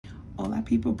Hola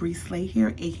people, Bree Slay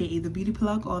here, aka the beauty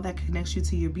plug, all that connects you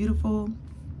to your beautiful.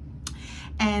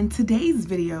 And today's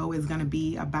video is going to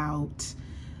be about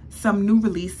some new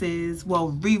releases, well,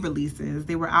 re-releases.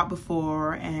 They were out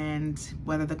before, and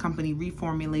whether the company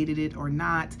reformulated it or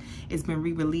not, it's been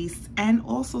re-released, and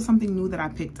also something new that I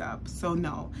picked up. So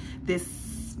no,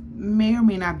 this may or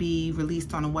may not be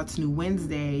released on a What's New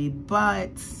Wednesday,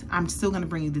 but I'm still going to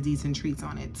bring you the decent treats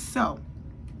on it. So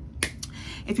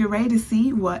if you're ready to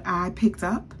see what I picked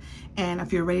up, and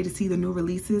if you're ready to see the new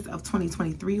releases of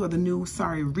 2023, or the new,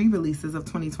 re-releases of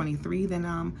 2023,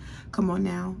 then come on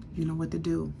now, you know what to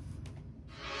do.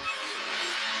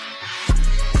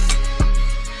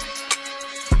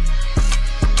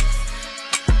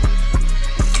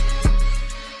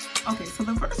 Okay, so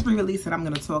the first re-release that I'm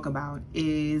going to talk about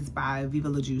is by Viva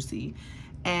La Juicy,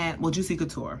 and well, Juicy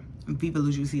Couture, Viva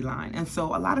La Juicy line. And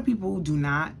so a lot of people do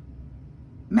not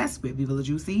mess with Viva La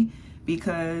Juicy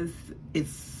because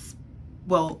it's,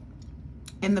 well,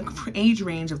 in the age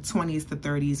range of 20s to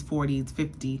 30s, 40s,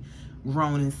 50,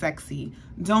 grown and sexy,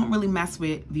 don't really mess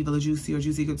with Viva La Juicy or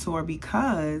Juicy Couture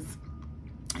because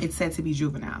it's said to be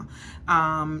juvenile.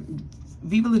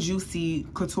 Viva La Juicy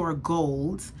Couture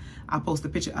Gold, I'll post a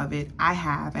picture of it, I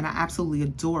have, and I absolutely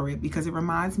adore it because it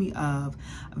reminds me of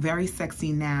Very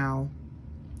Sexy Now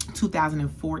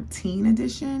 2014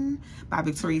 edition by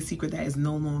Victoria's Secret that is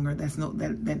no longer, that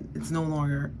it's no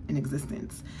longer in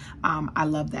existence. I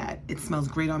love that. It smells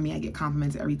great on me. I get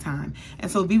compliments every time. And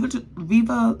so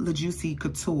Viva La Juicy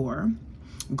Couture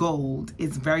Gold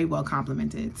is very well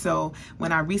complimented. So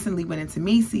when I recently went into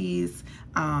Macy's,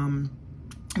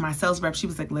 my sales rep, she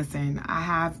was like, listen, I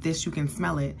have this, you can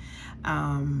smell it.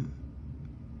 Not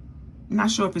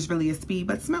sure if it's really a speed,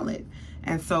 but smell it.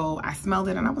 And so I smelled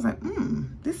it and I was like,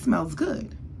 this smells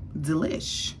good.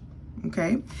 Delish.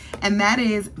 Okay. And that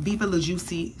is Viva La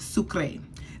Juicy Sucree.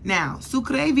 Now,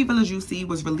 Sucree Viva La Juicy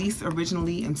was released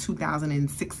originally in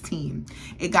 2016.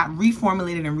 It got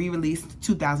reformulated and re-released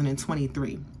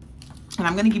 2023. And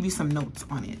I'm going to give you some notes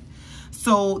on it.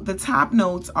 So the top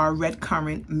notes are red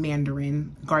currant,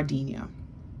 mandarin, gardenia.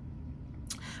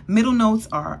 Middle notes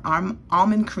are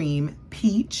almond cream,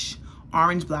 peach,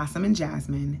 orange blossom, and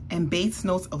jasmine, and base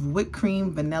notes of whipped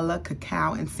cream, vanilla,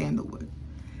 cacao, and sandalwood.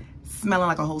 Smelling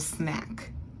like a whole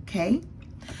snack, okay?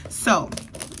 So,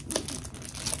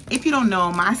 if you don't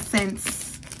know, my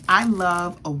scents, I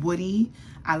love a woody,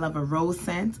 I love a rose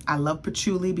scent, I love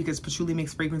patchouli because patchouli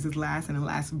makes fragrances last, and it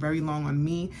lasts very long on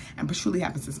me, and patchouli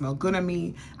happens to smell good on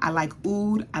me. I like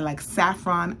oud, I like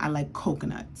saffron, I like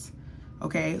coconuts.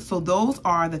 Okay, so those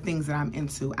are the things that I'm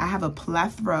into. I have a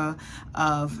plethora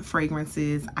of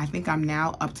fragrances. I think I'm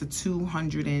now up to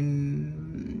 200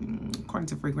 and, according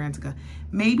to Fragrantica,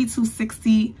 maybe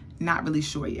 260, not really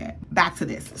sure yet. Back to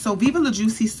this. So Viva La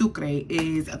Juicy Sucree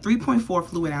is a 3.4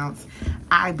 fluid ounce.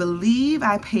 I believe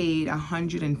I paid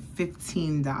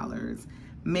 $115.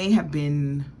 May have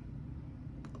been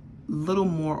a little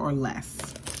more or less.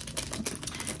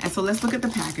 And so let's look at the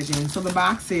packaging. So the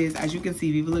box is, as you can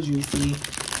see, Viva La Juicy.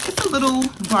 It's a little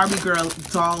Barbie girlish,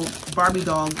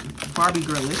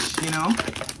 you know,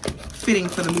 fitting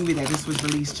for the movie that just was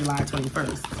released July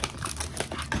 21st.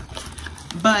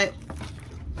 But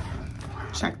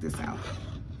check this out.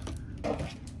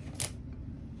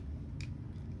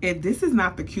 If this is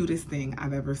not the cutest thing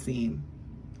I've ever seen.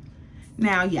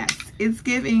 Now, yes, it's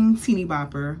giving teeny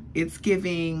bopper. It's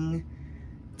giving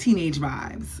teenage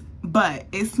vibes. But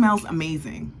it smells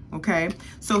amazing, okay?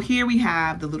 So here we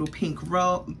have the little pink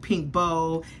bow.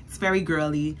 It's very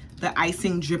girly. The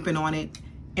icing dripping on it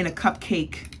in a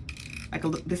cupcake.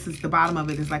 This is the bottom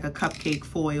of it is like a cupcake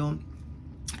foil.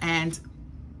 And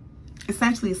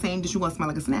essentially it's saying that you want to smell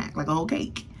like a snack, like a whole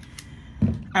cake.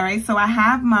 All right, so I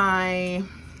have my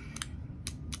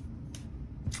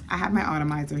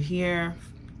atomizer here.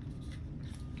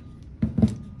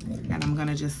 And I'm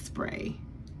gonna just spray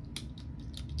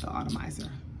the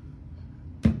atomizer.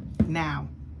 Now,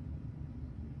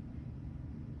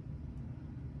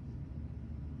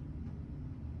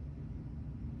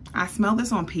 I smelled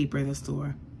this on paper in the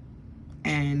store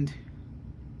and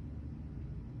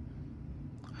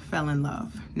fell in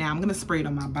love. Now I'm gonna spray it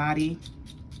on my body,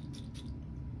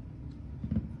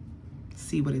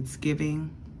 see what it's giving.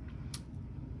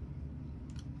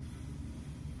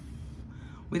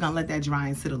 We're gonna let that dry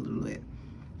and sit a little bit.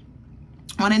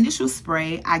 On initial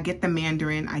spray, I get the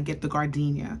mandarin, I get the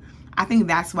gardenia. I think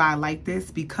that's why I like this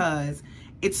because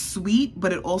it's sweet,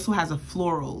 but it also has a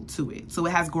floral to it. So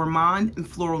it has gourmand and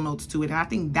floral notes to it. And I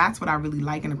think that's what I really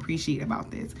like and appreciate about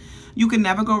this. You can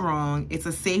never go wrong. It's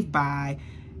a safe buy.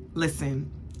 Listen,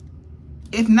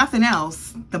 if nothing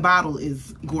else, the bottle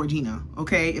is Gorgina,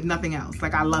 okay? If nothing else,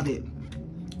 like I love it.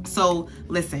 So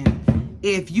listen,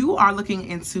 if you are looking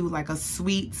into like a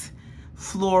sweet,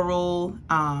 floral,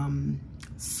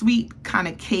 sweet kind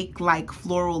of cake-like,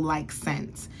 floral-like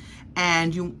scent,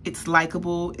 and it's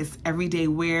likable, it's everyday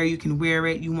wear, you can wear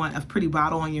it, you want a pretty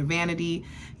bottle on your vanity,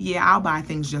 yeah, I'll buy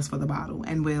things just for the bottle,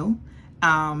 and will.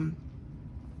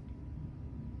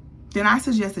 Then I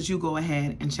suggest that you go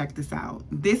ahead and check this out.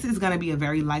 This is going to be a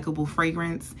very likable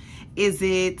fragrance. Is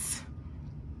it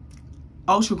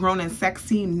ultra grown and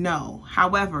sexy? No.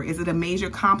 However, is it a major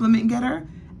compliment getter?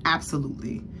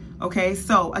 Absolutely. Okay,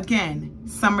 so again,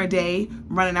 summer day,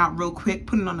 running out real quick,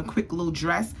 putting on a quick little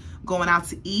dress, going out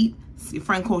to eat. Your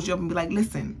friend calls you up and be like,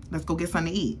 listen, let's go get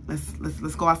something to eat.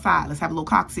 Let's go outside. Let's have a little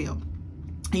cocktail.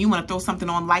 And you want to throw something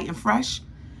on light and fresh?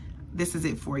 This is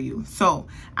it for you. So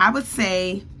I would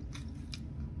say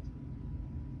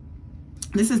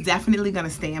this is definitely going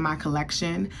to stay in my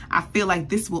collection. I feel like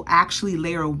this will actually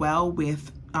layer well with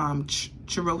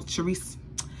Cheirosa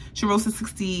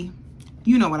 60,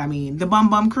 you know what I mean, the Bum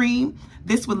Bum Cream.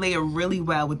 This would layer really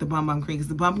well with the Bum Bum Cream because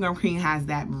the Bum Bum Cream has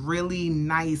that really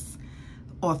nice,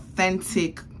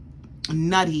 authentic,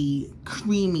 nutty,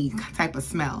 creamy type of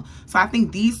smell. So I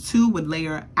think these two would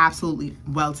layer absolutely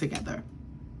well together.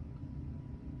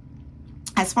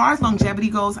 As far as longevity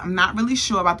goes, I'm not really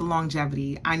sure about the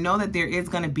longevity. I know that there is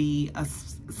going to be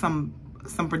some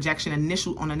projection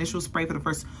on initial spray for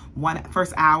the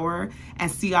first hour,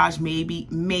 and sillage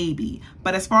maybe.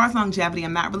 But as far as longevity,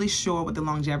 I'm not really sure what the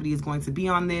longevity is going to be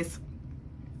on this.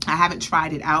 I haven't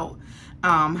tried it out.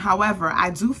 However,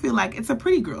 I do feel like it's a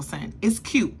pretty girl scent. It's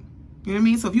cute. You know what I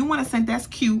mean? So if you want a scent that's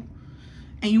cute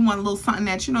and you want a little something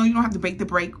that, you know, you don't have to break the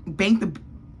bank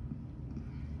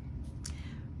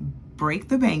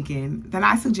in, then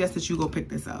I suggest that you go pick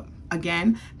this up.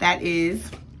 Again, that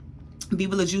is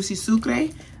Viva la Juicy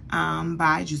Sucree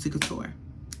by Juicy Couture.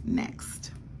 Next.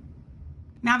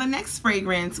 Now the next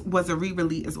fragrance was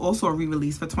is also a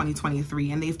re-release for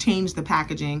 2023, and they've changed the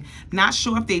packaging. Not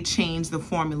sure if they changed the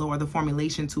formula or the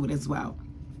formulation to it as well.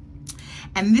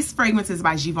 And this fragrance is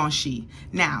by Givenchy.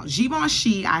 Now,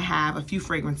 Givenchy, I have a few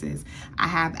fragrances. I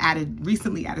have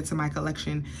recently added to my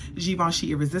collection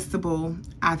Givenchy Irresistible.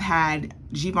 I've had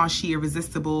Givenchy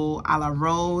Irresistible a la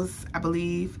Rose, I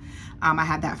believe. I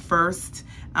had that first.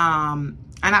 And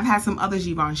I've had some other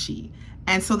Givenchy.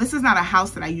 And so this is not a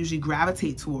house that I usually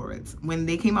gravitate towards. When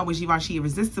they came out with Givenchy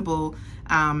Irresistible,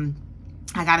 I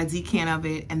got a decan of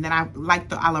it. And then I like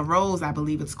the a la Rose, I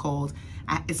believe it's called.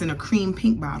 It's in a cream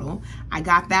pink bottle. I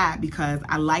got that because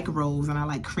I like rose and I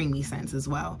like creamy scents as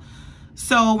well.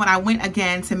 So when I went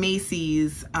again to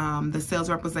Macy's, the sales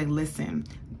rep was like, listen,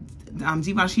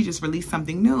 Givenchy just released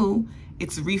something new.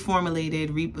 It's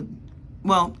reformulated,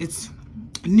 well, it's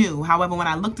new. However, when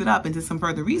I looked it up and did some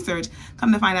further research,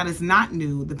 come to find out it's not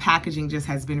new. The packaging just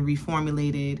has been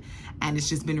reformulated and it's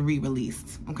just been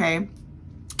re-released, okay?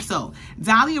 So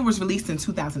Dahlia was released in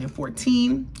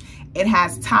 2014. It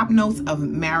has top notes of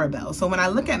Maribel. So when I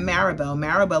look at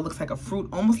Maribel looks like a fruit,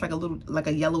 almost like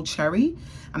a yellow cherry.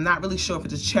 I'm not really sure if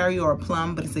it's a cherry or a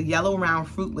plum, but it's a yellow round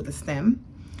fruit with a stem.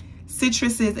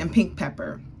 Citruses and pink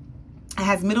pepper. It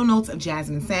has middle notes of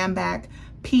jasmine sandback,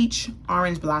 peach,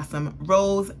 orange blossom,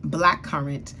 rose, black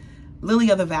currant, lily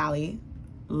of the valley.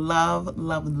 Love,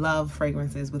 love, love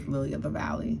fragrances with lily of the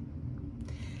valley.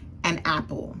 And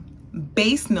apple.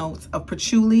 Base notes of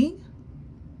patchouli.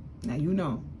 Now you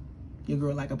know your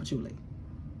girl like a patchouli.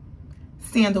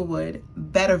 Sandalwood,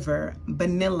 vetiver,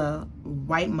 vanilla,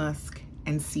 white musk,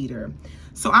 and cedar.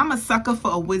 So I'm a sucker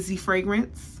for a woodsy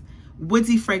fragrance.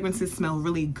 Woodsy fragrances smell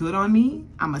really good on me.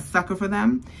 I'm a sucker for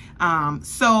them.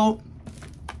 So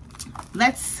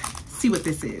let's see what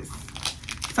this is.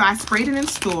 So I sprayed it in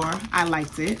store. I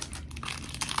liked it.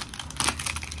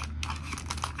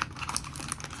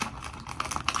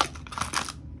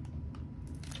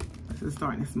 This is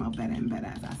starting to smell better and better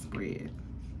as I spray it.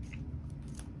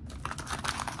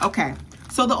 Okay,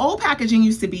 so the old packaging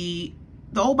used to be,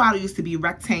 the old bottle used to be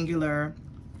rectangular.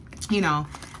 You know,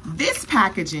 this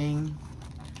packaging,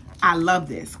 I love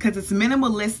this because it's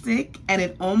minimalistic and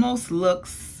it almost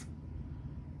looks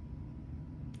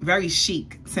very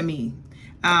chic to me.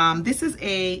 This is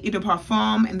a Eau de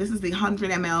Parfum, and this is the 100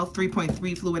 ml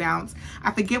 3.3 fluid ounce. I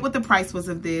forget what the price was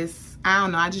of this. I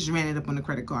don't know. I just ran it up on the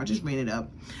credit card. Just ran it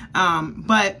up.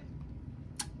 But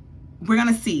we're going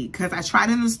to see because I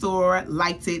tried it in the store,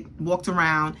 liked it, walked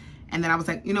around, and then I was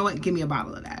like, you know what? Give me a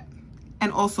bottle of that.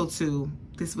 And also, too,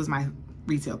 this was my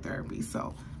retail therapy,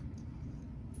 so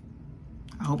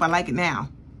I hope I like it now.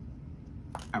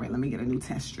 All right, let me get a new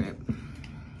test strip.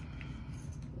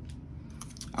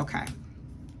 Okay.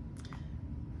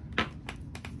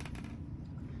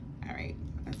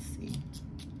 Let's see.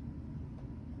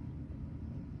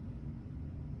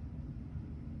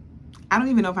 I don't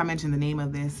even know if I mentioned the name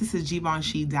of this. This is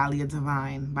Givenchy Dahlia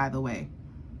Divine, by the way.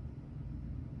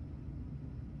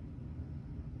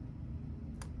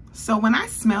 So when I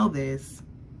smell this,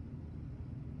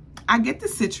 I get the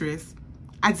citrus.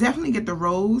 I definitely get the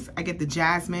rose. I get the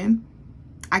jasmine.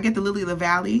 I get the lily of the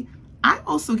valley. I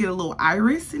also get a little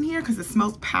iris in here because it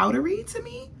smells powdery to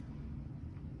me.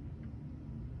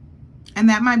 And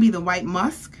that might be the white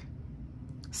musk.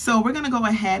 So we're going to go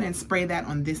ahead and spray that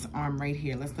on this arm right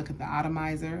here. Let's look at the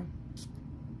atomizer.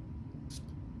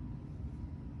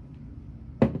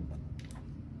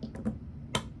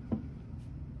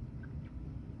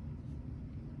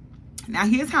 Now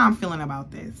here's how I'm feeling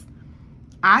about this.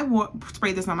 I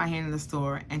sprayed this on my hand in the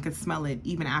store and could smell it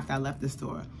even after I left the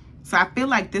store. So I feel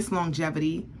like this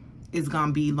longevity is going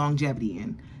to be longevity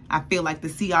in. I feel like the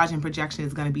sillage and projection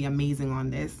is going to be amazing on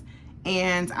this.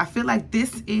 And I feel like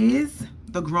this is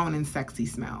the grown and sexy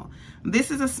smell.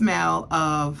 This is a smell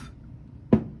of...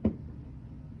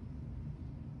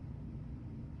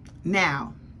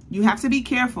 Now, you have to be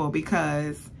careful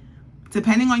because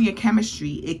depending on your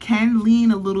chemistry, it can lean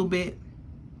a little bit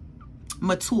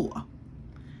mature.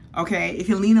 Okay? It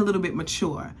can lean a little bit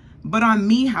mature. But on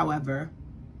me, however,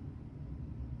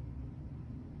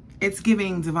 it's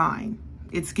giving divine.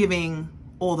 It's giving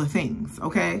all the things,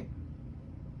 okay?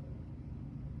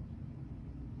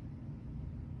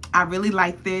 I really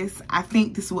like this. I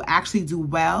think this will actually do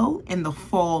well in the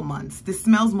fall months. This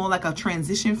smells more like a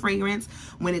transition fragrance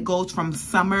when it goes from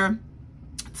summer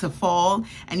to fall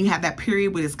and you have that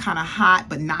period where it's kind of hot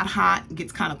but not hot, it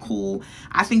gets kind of cool.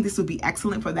 I think this would be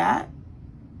excellent for that.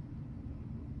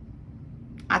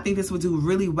 I think this would do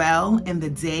really well in the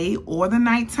day or the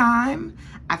nighttime.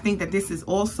 I think that this is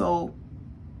also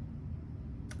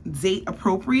date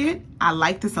appropriate. I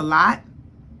like this a lot.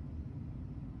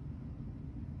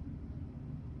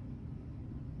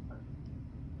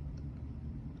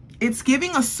 It's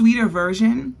giving a sweeter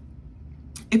version.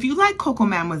 If you like Coco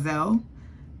Mademoiselle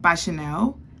by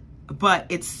Chanel, but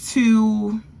it's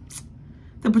too,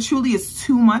 the patchouli is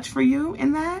too much for you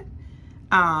in that,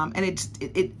 and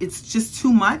it's just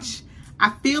too much. I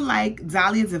feel like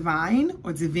Dahlia Divine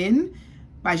or Divin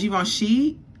by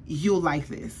Givenchy, you'll like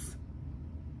this.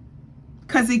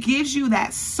 Because it gives you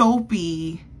that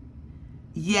soapy,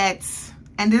 yet,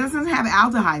 and it doesn't have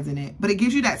aldehydes in it, but it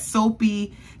gives you that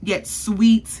soapy, yet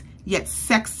sweet, yet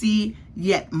sexy,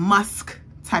 yet musk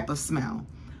type of smell.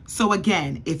 So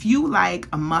again, if you like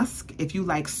a musk, if you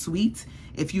like sweet,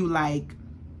 if you like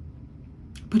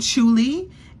patchouli,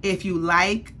 if you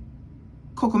like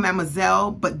Coco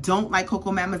Mademoiselle, but don't like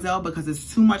Coco Mademoiselle because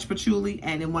it's too much patchouli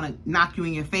and it want to knock you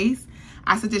in your face,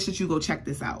 I suggest that you go check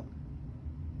this out.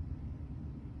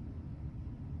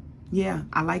 Yeah,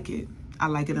 I like it. I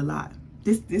like it a lot.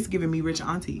 This giving me rich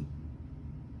auntie.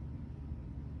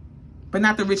 But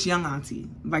not the rich young auntie.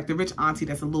 Like the rich auntie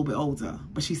that's a little bit older,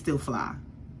 but she's still fly.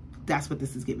 That's what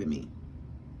this is giving me.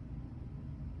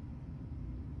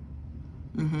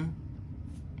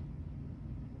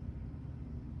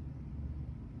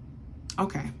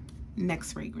 Okay,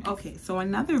 next fragrance. Okay, so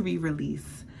another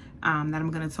re-release that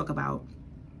I'm going to talk about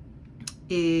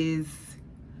is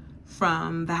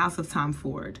from the House of Tom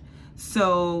Ford.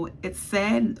 So it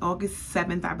said August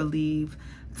 7th, I believe,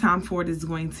 Tom Ford is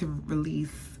going to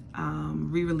release,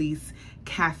 re-release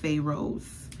Cafe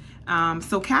Rose.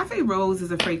 So Cafe Rose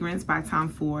is a fragrance by Tom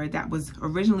Ford that was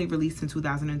originally released in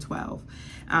 2012.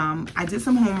 I did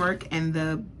some homework and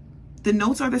the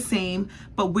notes are the same,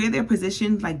 but where they're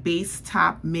positioned, like base,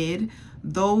 top, mid,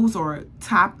 those, or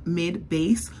top, mid,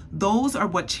 base, those are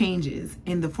what changes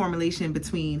in the formulation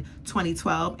between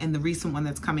 2012 and the recent one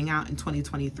that's coming out in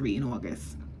 2023 in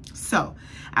August. So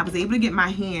I was able to get my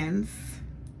hands,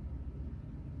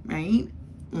 right,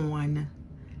 on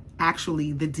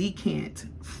actually the decant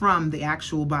from the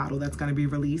actual bottle that's going to be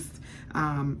released.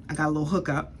 I got a little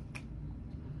hookup.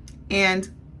 And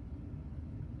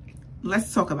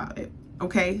let's talk about it.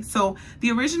 Okay, so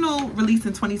the original release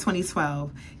in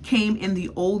 2012 came in the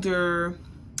older,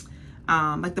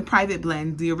 like the private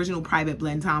blend, the original private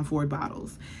blend Tom Ford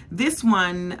bottles. This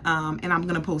one, and I'm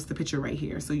gonna post the picture right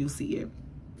here so you'll see it.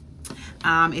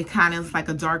 It kind of is like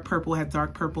a dark purple, has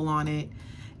dark purple on it.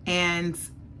 And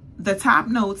the top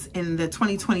notes in the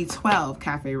 2012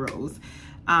 Cafe Rose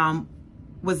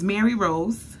was Mary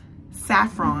Rose,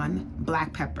 saffron,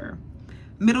 black pepper.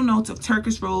 Middle notes of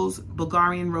Turkish rose,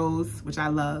 Bulgarian rose, which I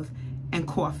love, and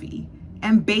coffee.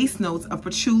 And base notes of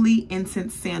patchouli,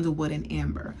 incense, sandalwood, and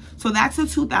amber. So that's the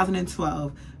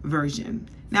 2012 version.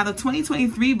 Now the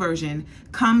 2023 version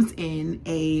comes in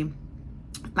a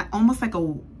like almost like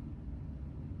a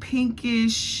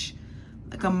pinkish,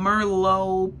 like a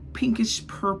Merlot, pinkish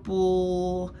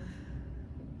purple,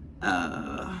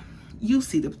 you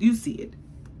see it,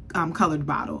 colored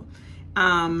bottle.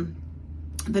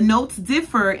 The notes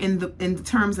differ in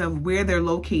terms of where they're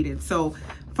located. So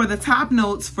for the top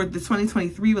notes for the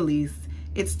 2023 release,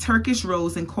 it's Turkish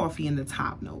rose and coffee in the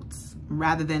top notes,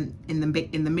 rather than in the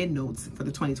mid notes for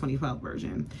the 2012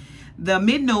 version. The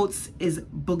mid notes is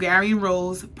Bulgarian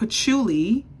rose,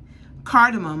 patchouli,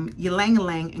 cardamom,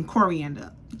 ylang-ylang, and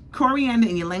coriander. Coriander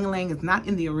and ylang-ylang is not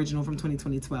in the original from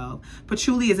 2012.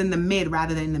 Patchouli is in the mid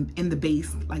rather than in the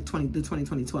base, like the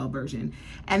 2012 version.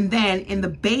 And then in the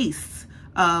base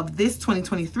of this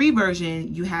 2023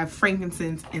 version, you have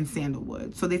frankincense and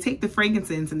sandalwood. So they take the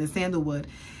frankincense and the sandalwood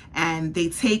and they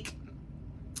take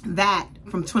that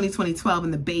from 2012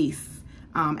 in the base,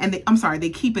 and they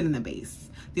keep it in the base.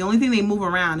 The only thing they move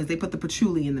around is they put the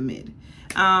patchouli in the mid.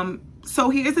 So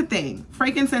here's the thing,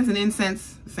 frankincense and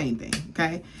incense, same thing,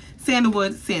 okay?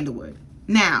 Sandalwood, sandalwood.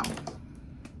 Now,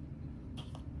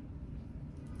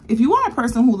 if you are a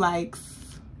person who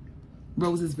likes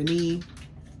Roses Vanille,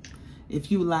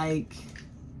 if you like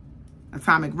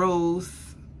Atomic Rose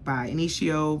by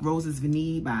Initio, Roses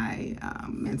Vanille by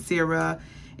Macera,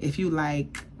 if you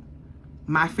like,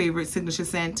 my favorite signature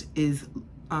scent is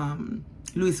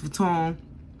Louis Vuitton,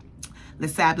 Les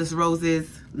Sables Roses.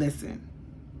 Listen,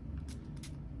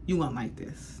 you won't like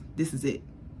this. This is it.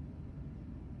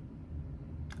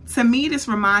 To me, this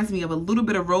reminds me of a little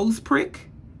bit of rose prick.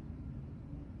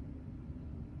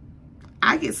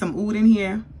 I get some oud in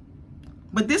here,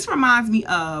 but this reminds me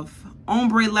of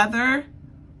ombre leather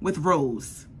with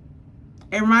rose.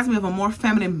 It reminds me of a more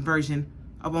feminine version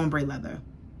of ombre leather.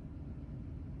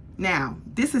 Now,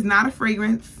 this is not a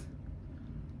fragrance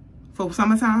for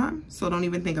summertime, so don't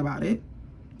even think about it.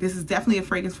 This is definitely a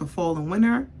fragrance for fall and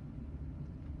winter.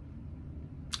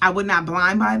 I would not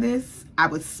blind buy this. I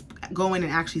would go in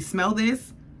and actually smell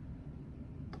this.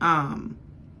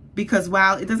 Because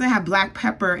while it doesn't have black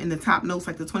pepper in the top notes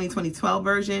like the 2012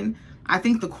 version, I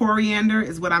think the coriander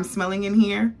is what I'm smelling in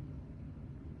here.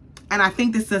 And I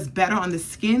think this does better on the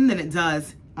skin than it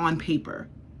does on paper.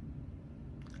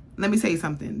 Let me tell you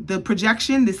something. The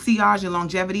projection, the sillage, and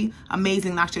longevity,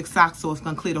 amazing electric sock, so it's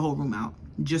going to clear the whole room out.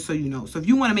 Just so you know. So if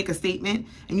you want to make a statement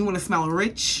and you want to smell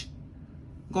rich,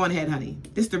 go on ahead, honey.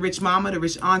 This the rich mama, the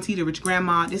rich auntie, the rich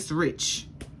grandma. This is rich.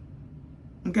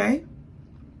 Okay?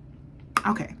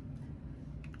 Okay.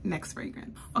 Next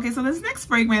fragrance. Okay, so this next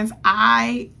fragrance,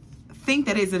 I think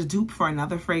that is a dupe for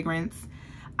another fragrance.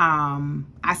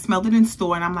 I smelled it in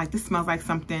store and I'm like, this smells like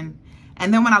something.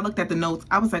 And then when I looked at the notes,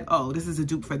 I was like, oh, this is a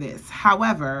dupe for this.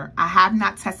 However, I have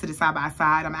not tested it side by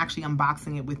side. I'm actually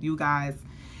unboxing it with you guys.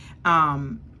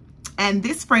 And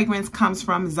this fragrance comes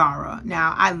from ZARA.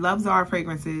 Now, I love ZARA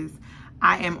fragrances.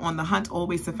 I am on the hunt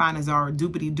always to find a ZARA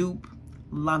dupity dupe.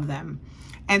 Love them.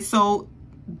 And so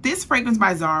this fragrance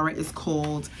by ZARA is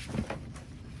called,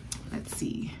 let's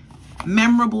see,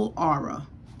 Memorable Aura,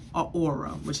 or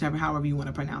Aura, however you want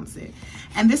to pronounce it.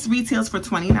 And this retails for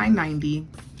 $29.90.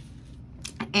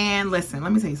 And listen,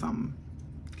 let me tell you something,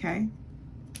 okay?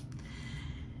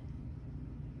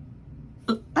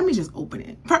 Let me just open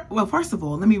it. Well, first of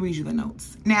all, let me read you the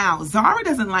notes. Now, ZARA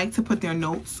doesn't like to put their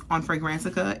notes on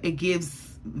Fragrantica. It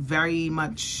gives very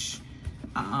much,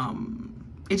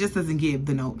 it just doesn't give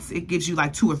the notes. It gives you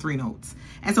like 2 or 3 notes.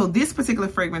 And so this particular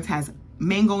fragrance has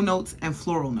mango notes and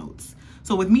floral notes.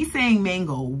 So with me saying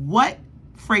mango, what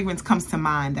fragrance comes to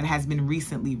mind that has been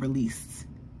recently released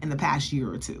in the past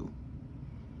year or two?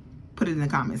 Put it in the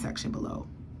comment section below.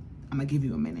 I'm gonna give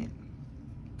you a minute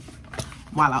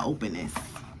while I open this.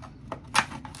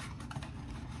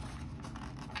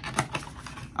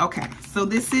 Okay, so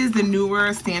this is the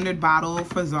newer standard bottle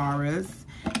for ZARA's.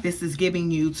 This is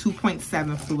giving you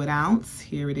 2.7 fluid ounce.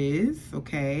 Here it is,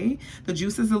 okay. The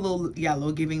juice is a little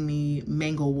yellow, giving me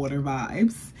mango water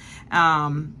vibes.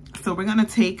 So we're gonna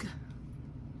take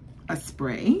a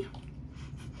spray.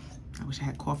 I wish I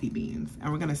had coffee beans.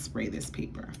 And we're gonna spray this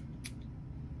paper.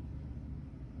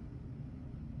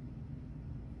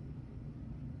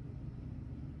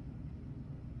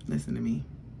 Listen to me.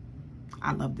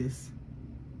 I love this.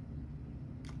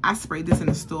 I sprayed this in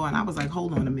the store and I was like,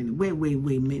 hold on a minute. Wait a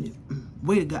minute.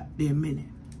 Wait a goddamn minute.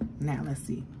 Now let's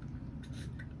see.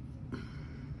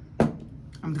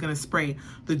 I'm gonna spray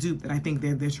the dupe that I think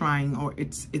they're trying, or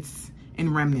it's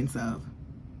in remnants of.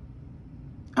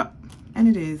 Oh, and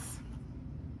it is.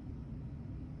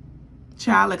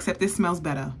 Child, except this smells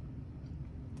better.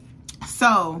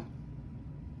 So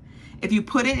if you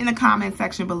put it in the comment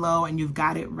section below and you've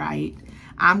got it right,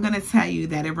 I'm gonna tell you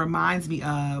that it reminds me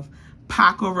of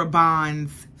Paco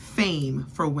Rabanne's Fame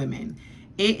for women.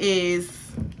 It's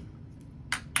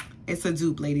a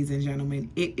dupe, ladies and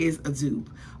gentlemen. It is a dupe,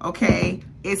 okay?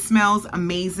 It smells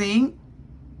amazing.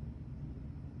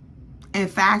 In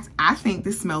fact, I think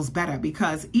this smells better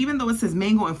because even though it says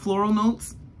mango and floral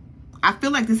notes, I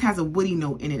feel like this has a woody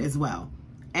note in it as well.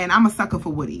 And I'm a sucker for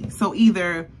woody. So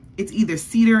it's either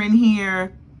cedar in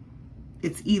here.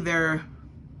 It's either,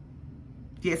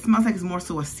 yeah, it smells like it's more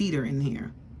so a cedar in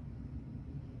here.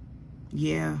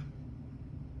 Yeah,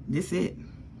 this it.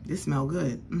 This smell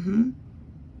good.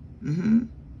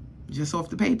 Just off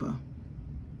the paper.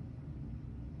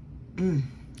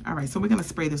 All right, so we're gonna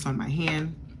spray this on my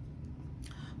hand.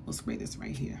 We'll spray this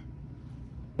right here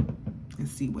and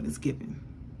see what it's giving.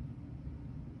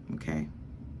 Okay.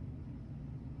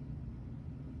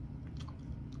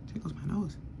 Tickles my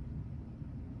nose.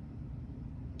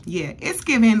 Yeah, it's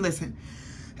giving, listen.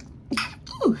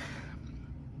 Ooh.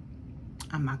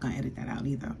 I'm not gonna edit that out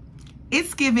either.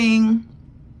 It's giving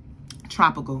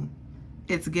tropical.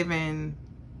 It's giving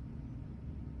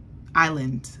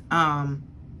island.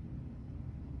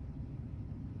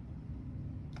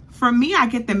 For me, I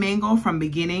get the mango from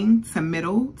beginning to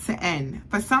middle to end.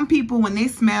 For some people, when they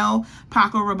smell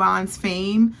Paco Rabanne's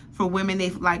Fame for women, they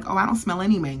like, oh, I don't smell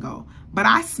any mango. But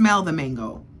I smell the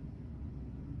mango.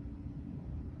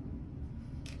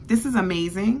 This is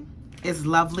amazing. It's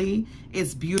lovely.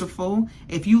 It's beautiful.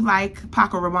 If you like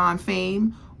Paco Rabanne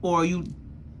Fame or you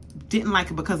didn't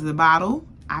like it because of the bottle,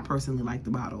 I personally like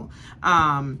the bottle.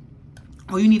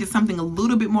 Or you needed something a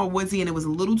little bit more woodsy and it was a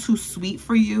little too sweet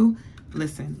for you,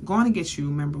 listen, go on and get you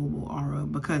Memorable Aura,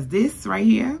 because this right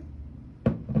here,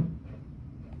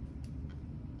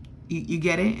 you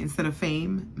get it? Instead of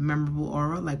Fame, Memorable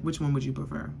Aura. Like, which one would you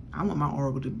prefer? I want my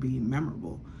aura to be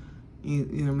memorable. You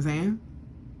know what I'm saying?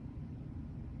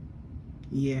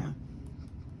 Yeah.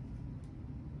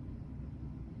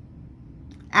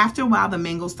 After a while, the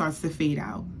mango starts to fade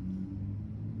out,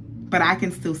 but I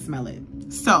can still smell it.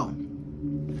 So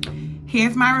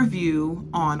here's my review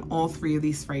on all three of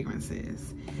these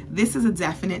fragrances. This is a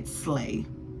definite slay,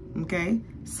 okay?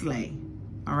 Slay,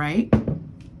 all right?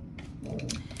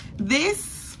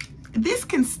 This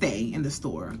can stay in the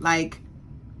store. Like,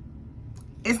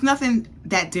 it's nothing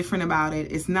that different about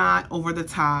it. It's not over the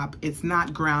top. It's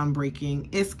not groundbreaking.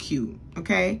 It's cute,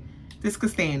 okay? This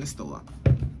could stay in the store.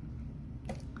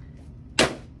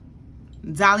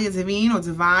 Dahlia Divin or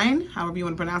Divine, however you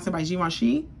want to pronounce it, by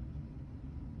Givenchy.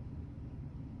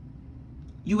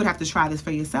 You would have to try this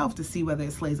for yourself to see whether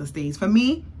it slays or stays. For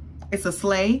me, it's a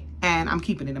slay, and I'm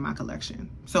keeping it in my collection.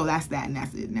 So that's that, and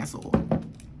that's it, and that's all.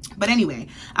 But anyway,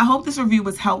 I hope this review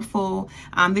was helpful.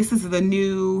 This is the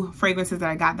new fragrances that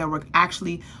I got that were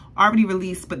actually already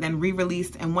released, but then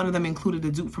re-released, and one of them included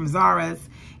a dupe from ZARA's.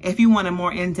 If you want a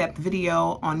more in-depth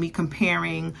video on me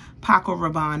comparing Paco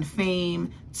Rabanne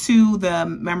Fame to the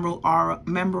Memorable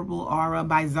Aura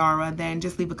by ZARA, then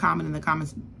just leave a comment in the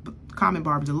comment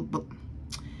bar below.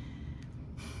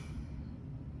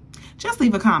 Just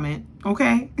leave a comment,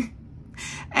 okay?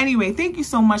 Anyway, thank you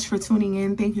so much for tuning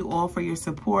in. Thank you all for your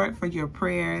support, for your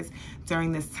prayers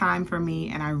during this time for me.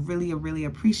 And I really, really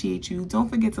appreciate you. Don't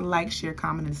forget to like, share,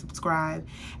 comment, and subscribe.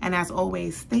 And as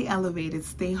always, stay elevated,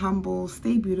 stay humble,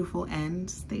 stay beautiful, and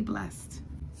stay blessed.